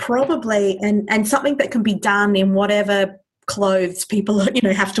 So probably, and something that can be done in whatever clothes people,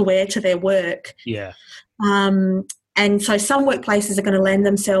 have to wear to their work. Yeah. And so some workplaces are going to lend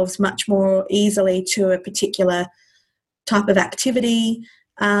themselves much more easily to a particular type of activity.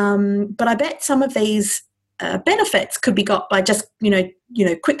 But I bet some of these benefits could be got by just,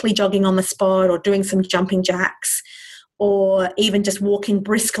 quickly jogging on the spot or doing some jumping jacks or even just walking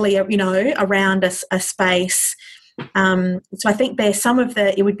briskly, around a space. So I think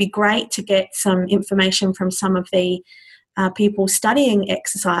it would be great to get some information from some of the people studying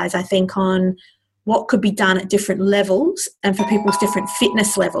exercise, I think, on what could be done at different levels and for people's different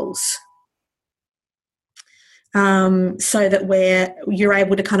fitness levels, so that you're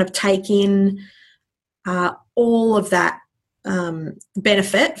able to kind of take in all of that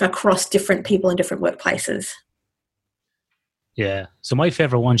benefit across different people in different workplaces. Yeah. So my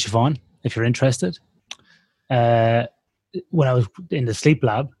favourite one, Siobhan, if you're interested, when I was in the sleep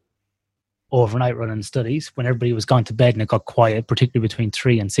lab, overnight running studies, when everybody was gone to bed and it got quiet, particularly between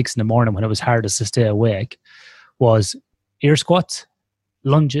 3 and 6 in the morning when it was hardest to stay awake, was ear squats,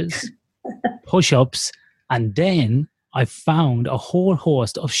 lunges, push-ups, and then I found a whole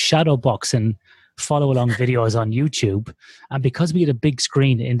host of shadow boxing follow-along videos on YouTube. And because we had a big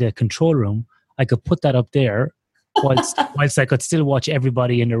screen in the control room, I could put that up there whilst I could still watch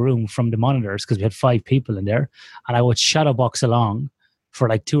everybody in the room from the monitors, because we had 5 people in there, and I would shadow box along for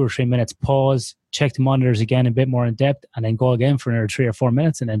like 2 or 3 minutes, pause, check the monitors again a bit more in depth, and then go again for another 3 or 4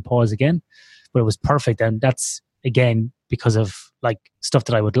 minutes and then pause again. But it was perfect. And that's, again, because of like stuff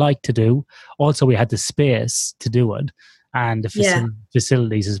that I would like to do. Also, we had the space to do it and the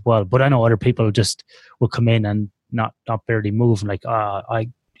facilities as well. But I know other people just would come in and not barely move, and like,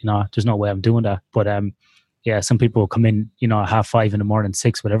 there's no way I'm doing that. But some people will come in, 5:30 in the morning,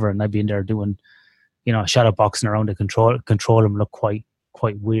 6, whatever, and I'd be in there doing, shadow boxing around the control room. Look quite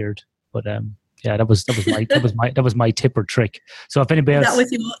weird. But that was my tip or trick. So if anybody else, that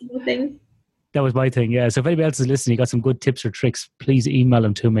was your thing. That was my thing. Yeah. So if anybody else is listening, you got some good tips or tricks, please email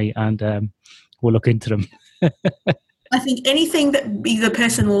them to me, and we'll look into them. I think anything that the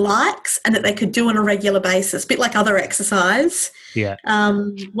person likes and that they could do on a regular basis, a bit like other exercise. Yeah.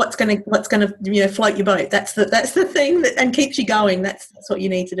 What's gonna float your boat? That's the thing and keeps you going. That's what you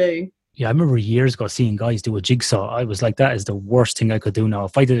need to do. Yeah, I remember years ago seeing guys do a jigsaw. I was like, that is the worst thing I could do now.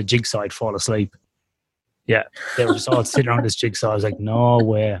 If I did a jigsaw, I'd fall asleep. Yeah, they were just all sitting around this jigsaw. I was like, no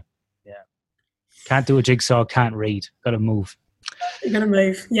way. Yeah, can't do a jigsaw, can't read. Got to move. You got to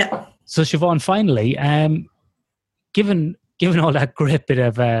move. Yeah. So Siobhan, finally, given all that great bit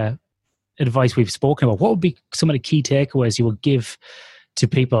of advice we've spoken about, what would be some of the key takeaways you would give to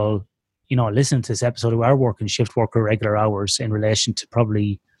people, listening to this episode who are working shift work or regular hours in relation to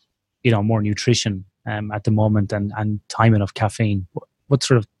probably, more nutrition at the moment and timing of caffeine? What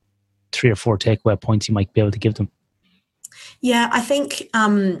sort of 3 or 4 takeaway points you might be able to give them? Yeah, I think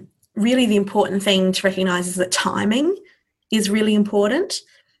really the important thing to recognise is that timing is really important.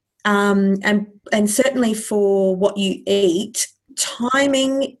 And certainly for what you eat,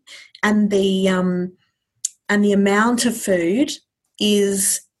 timing and the amount of food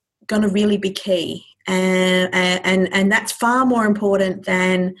is going to really be key, and that's far more important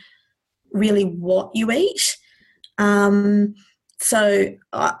than really what you eat. So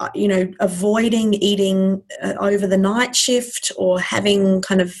avoiding eating over the night shift or having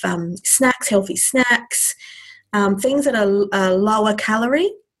kind of healthy snacks, things that are lower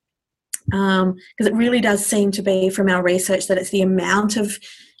calorie. Because it really does seem to be, from our research, that it's the amount of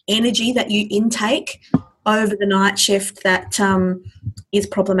energy that you intake over the night shift that is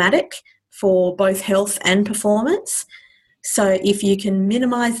problematic for both health and performance. So if you can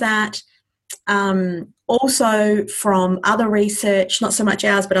minimise that, also from other research, not so much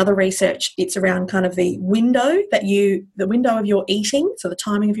ours, but other research, it's around kind of the window of your eating, so the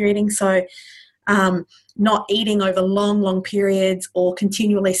timing of your eating. So not eating over long periods or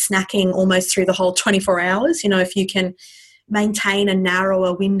continually snacking almost through the whole 24 hours. If you can maintain a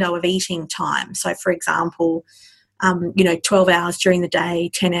narrower window of eating time. So, for example, 12 hours during the day,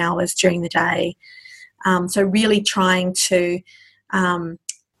 10 hours during the day. So really trying to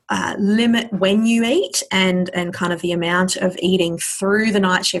limit when you eat and kind of the amount of eating through the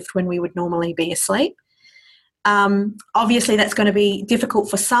night shift when we would normally be asleep. Obviously, that's going to be difficult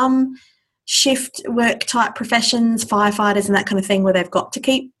for some shift work type professions, firefighters and that kind of thing, where they've got to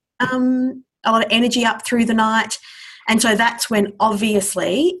keep a lot of energy up through the night. And so that's when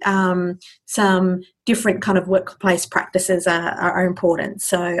obviously some different kind of workplace practices are important.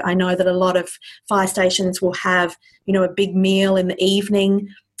 So I know that a lot of fire stations will have, a big meal in the evening,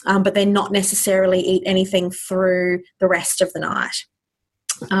 but then not necessarily eat anything through the rest of the night.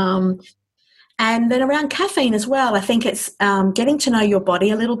 And then around caffeine as well, I think it's getting to know your body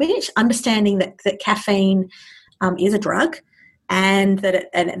a little bit, understanding that caffeine is a drug and that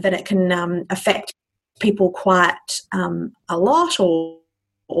it can affect people quite a lot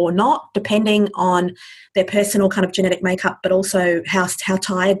or not, depending on their personal kind of genetic makeup, but also how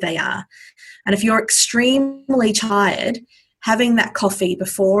tired they are. And if you're extremely tired, having that coffee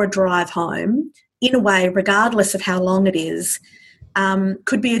before a drive home, in a way, regardless of how long it is,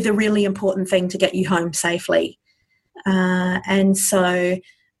 could be the really important thing to get you home safely. And so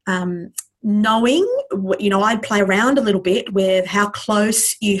knowing, I'd play around a little bit with how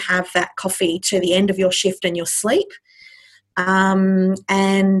close you have that coffee to the end of your shift and your sleep, and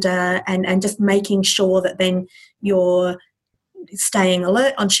just making sure that then you're staying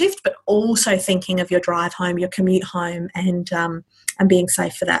alert on shift, but also thinking of your drive home, your commute home, and being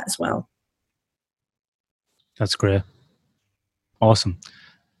safe for that as well. That's great. Awesome.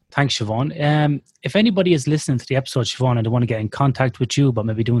 Thanks, Siobhan. If anybody is listening to the episode, Siobhan, and they want to get in contact with you about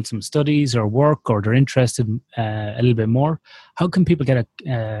maybe doing some studies or work, or they're interested a little bit more, how can people get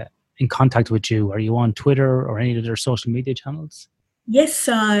in contact with you? Are you on Twitter or any of their social media channels? Yes,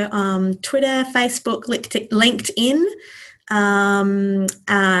 so Twitter, Facebook, LinkedIn.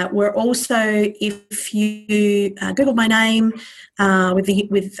 We're also, if you Google my name with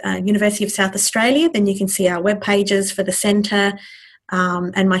University of South Australia, then you can see our web pages for the centre.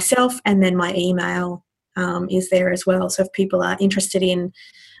 And myself, and then my email is there as well. So if people are interested in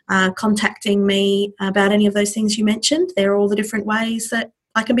contacting me about any of those things you mentioned, there are all the different ways that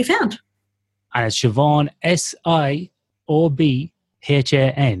I can be found. And it's Siobhan, Siobhan.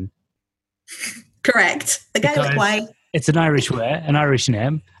 Correct. The Gaelic way. It's an Irish way, an Irish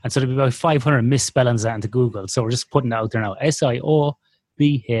name. And so there'll be about 500 misspellings that into Google. So we're just putting that out there now. Siobhan.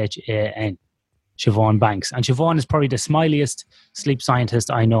 Siobhan Banks. And Siobhan is probably the smiliest sleep scientist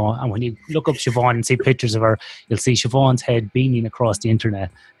I know. And when you look up Siobhan and see pictures of her, you'll see Siobhan's head beaming across the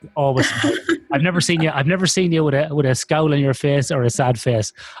internet. Always. I've never seen you with a scowl on your face or a sad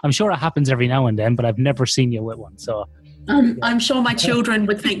face. I'm sure it happens every now and then, but I've never seen you with one. So I'm sure my children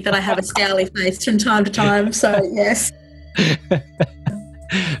would think that I have a scowly face from time to time. So yes.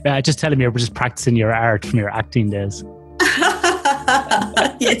 Just tell them you're just practicing your art from your acting days.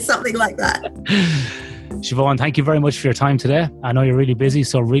 Yeah, something like that. Siobhan, thank you very much for your time today. I know you're really busy,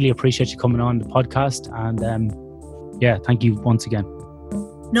 so really appreciate you coming on the podcast. And thank you once again.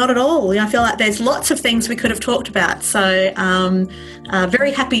 Not at all. I feel like there's lots of things we could have talked about. So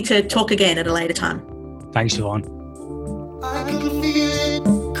very happy to talk again at a later time. Thanks, Siobhan. I can feel it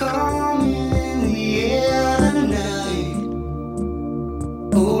coming in the air tonight.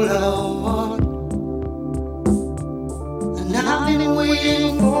 Oh Lord, and I've been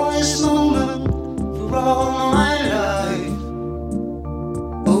waiting for this moment for all my life.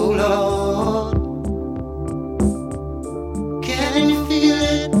 Oh Lord, can you feel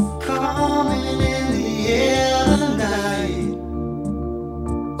it coming in the air tonight?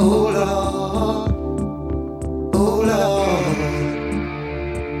 Oh Lord, oh Lord.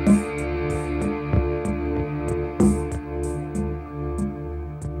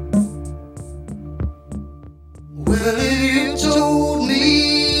 Well, if you told me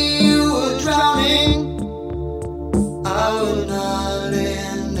you were drowning, I would not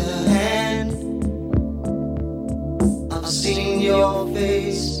lend a hand. I've seen your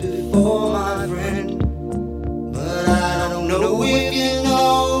face before, my friend, but I don't know if you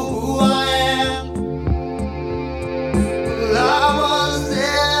know who I am. Well, I was there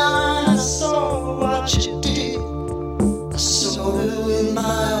and I saw what you did. I saw it with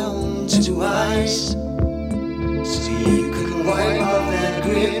my own two eyes. You couldn't wipe off that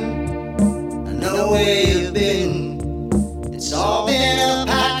grin. I know where you've been. It's all been a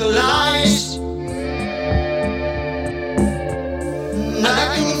pack of lies. And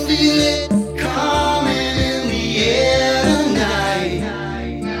I can feel it coming.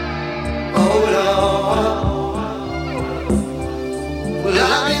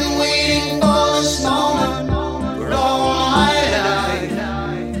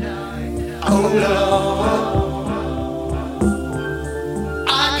 Oh Lord,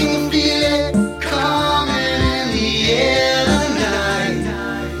 I can feel it coming in the air tonight.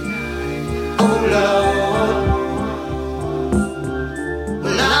 Oh Lord,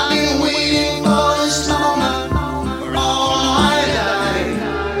 well I've been waiting for this moment for all my life.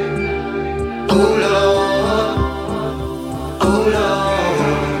 Oh Lord, oh Lord.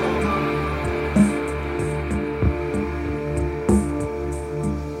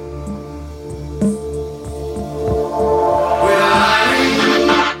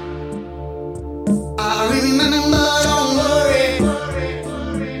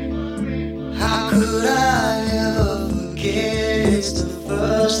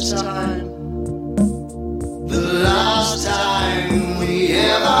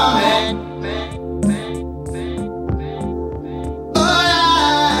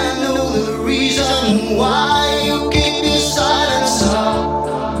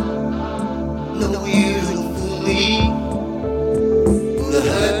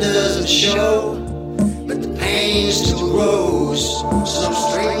 Show, but the pain still grows. Some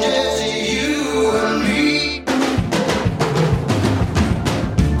stranger to you and me.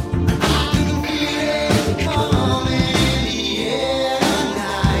 I can feel it coming in the air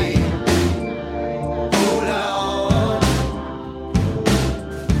tonight. Oh Lord,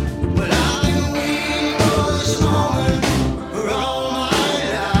 well I've been waiting for this moment for all my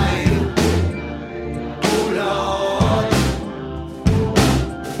life. Oh Lord.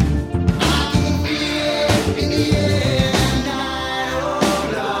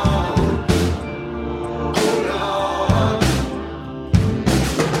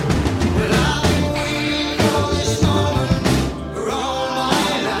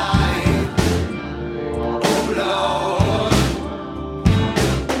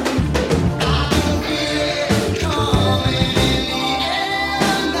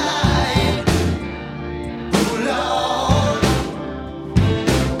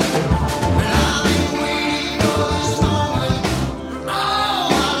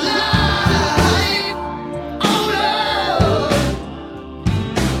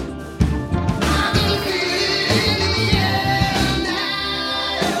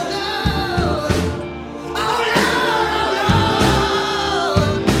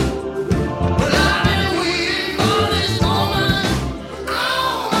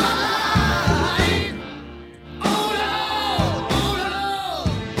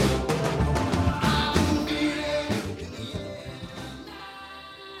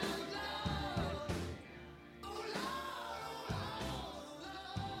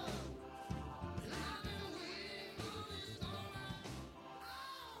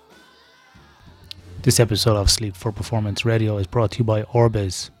 This episode of Sleep for Performance Radio is brought to you by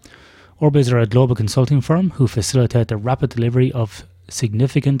Orbiz. Orbiz are a global consulting firm who facilitate the rapid delivery of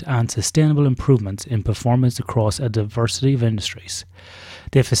significant and sustainable improvements in performance across a diversity of industries.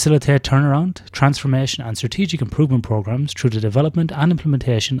 They facilitate turnaround, transformation and strategic improvement programs through the development and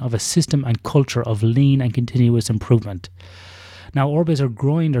implementation of a system and culture of lean and continuous improvement. Now, Orbiz are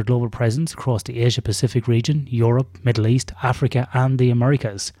growing their global presence across the Asia-Pacific region, Europe, Middle East, Africa and the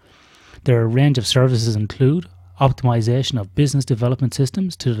Americas. Their range of services include optimization of business development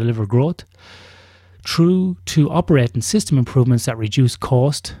systems to deliver growth, through to operating system improvements that reduce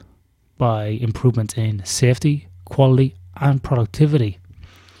cost by improvements in safety, quality and productivity.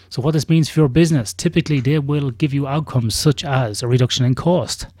 So what this means for your business, typically they will give you outcomes such as a reduction in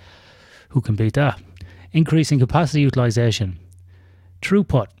cost. Who can beat that? Increasing capacity utilization,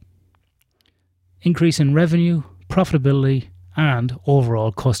 throughput, increase in revenue, profitability and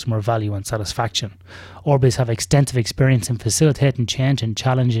overall customer value and satisfaction. Orbiz have extensive experience in facilitating change in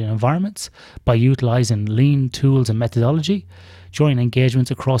challenging environments by utilising lean tools and methodology, joining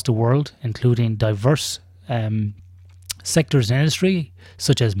engagements across the world, including diverse sectors in industry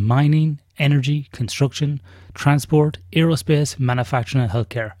such as mining, energy, construction, transport, aerospace, manufacturing and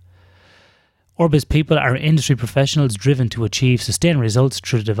healthcare. Orbiz people are industry professionals driven to achieve sustained results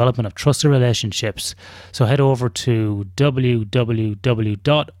through the development of trusted relationships. So head over to www.orbiz.io,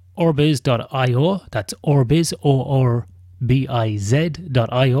 that's Orbiz,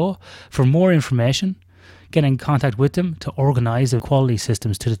 ORBIZ.io, for more information. Get in contact with them to organise the quality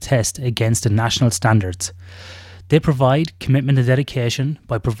systems to the test against the national standards. They provide commitment and dedication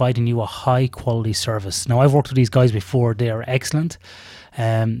by providing you a high quality service. Now, I've worked with these guys before. They are excellent.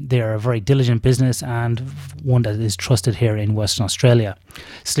 They are a very diligent business and one that is trusted here in Western Australia.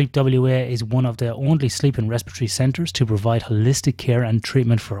 Sleep WA is one of the only sleep and respiratory centres to provide holistic care and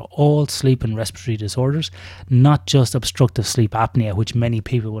treatment for all sleep and respiratory disorders, not just obstructive sleep apnea, which many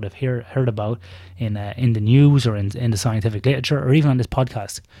people would have heard about in the news or in the scientific literature or even on this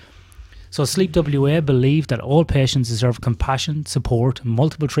podcast. So Sleep WA believe that all patients deserve compassion, support,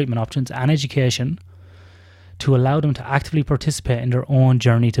 multiple treatment options and education to allow them to actively participate in their own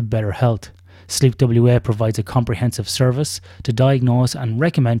journey to better health. Sleep WA provides a comprehensive service to diagnose and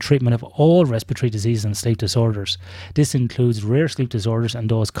recommend treatment of all respiratory diseases and sleep disorders. This includes rare sleep disorders and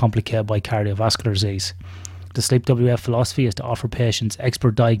those complicated by cardiovascular disease. The Sleep WA philosophy is to offer patients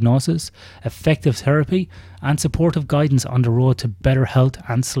expert diagnosis, effective therapy, and supportive guidance on the road to better health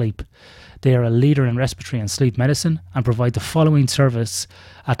and sleep. They are a leader in respiratory and sleep medicine and provide the following service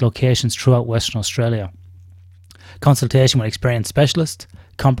at locations throughout Western Australia: consultation with experienced specialists,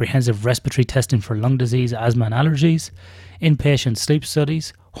 comprehensive respiratory testing for lung disease, asthma and allergies, inpatient sleep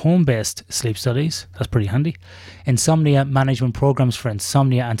studies, home-based sleep studies, that's pretty handy, insomnia management programs for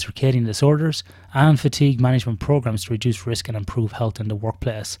insomnia and circadian disorders, and fatigue management programs to reduce risk and improve health in the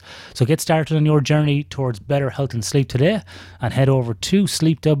workplace. So get started on your journey towards better health and sleep today and head over to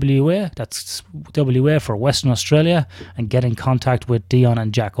Sleep WA, that's WA for Western Australia, and get in contact with Dion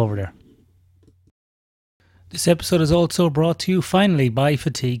and Jack over there. This episode is also brought to you finally by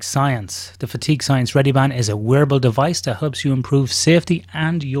Fatigue Science. The Fatigue Science ReadyBand is a wearable device that helps you improve safety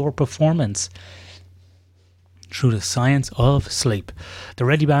and your performance through the science of sleep. The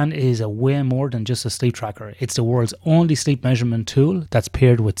ReadyBand is a way more than just a sleep tracker. It's the world's only sleep measurement tool that's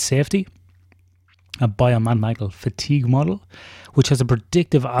paired with safety, a biomathematical fatigue model, which has a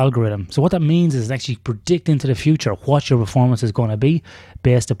predictive algorithm. So what that means is actually predict into the future what your performance is going to be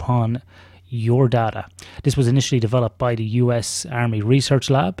based upon your data. This was initially developed by the US Army Research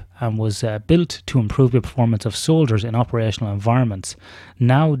Lab and was built to improve the performance of soldiers in operational environments.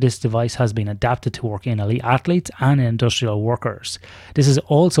 Now this device has been adapted to work in elite athletes and industrial workers. This is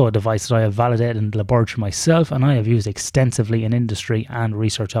also a device that I have validated in the laboratory myself and I have used extensively in industry and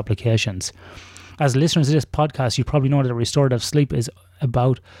research applications. As listeners of this podcast, you probably know that restorative sleep is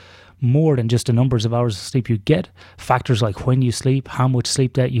about more than just the numbers of hours of sleep you get. Factors like when you sleep, how much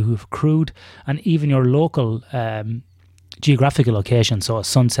sleep that you have accrued, and even your local geographical location. So a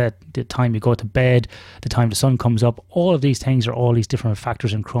sunset, the time you go to bed, the time the sun comes up, all of these things are all these different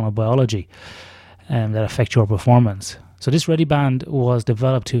factors in chronobiology that affect your performance. So this ReadyBand was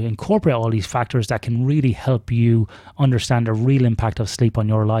developed to incorporate all these factors that can really help you understand the real impact of sleep on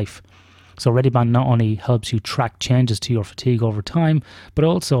your life. So ReadyBand not only helps you track changes to your fatigue over time, but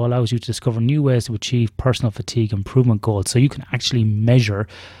also allows you to discover new ways to achieve personal fatigue improvement goals. So you can actually measure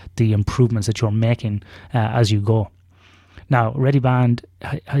the improvements that you're making as you go. Now, ReadyBand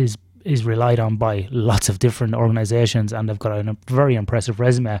is relied on by lots of different organizations and they've got a very impressive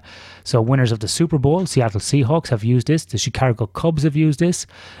resume. So winners of the Super Bowl, Seattle Seahawks, have used this. The Chicago Cubs have used this.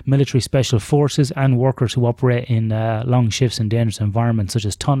 Military special forces and workers who operate in long shifts in dangerous environments such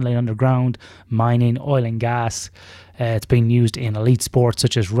as tunneling underground, mining, oil and gas. It's been used in elite sports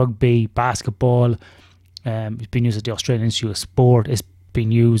such as rugby, basketball. It's been used at the Australian Institute of Sport. It's been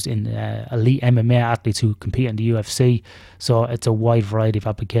used in elite MMA athletes who compete in the UFC. So it's a wide variety of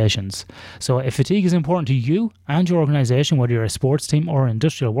applications. So if fatigue is important to you and your organization, whether you're a sports team or an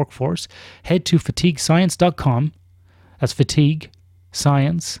industrial workforce, head to fatiguescience.com. That's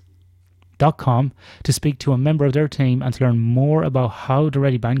fatiguescience.com to speak to a member of their team and to learn more about how the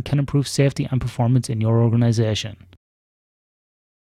ReadyBand can improve safety and performance in your organization.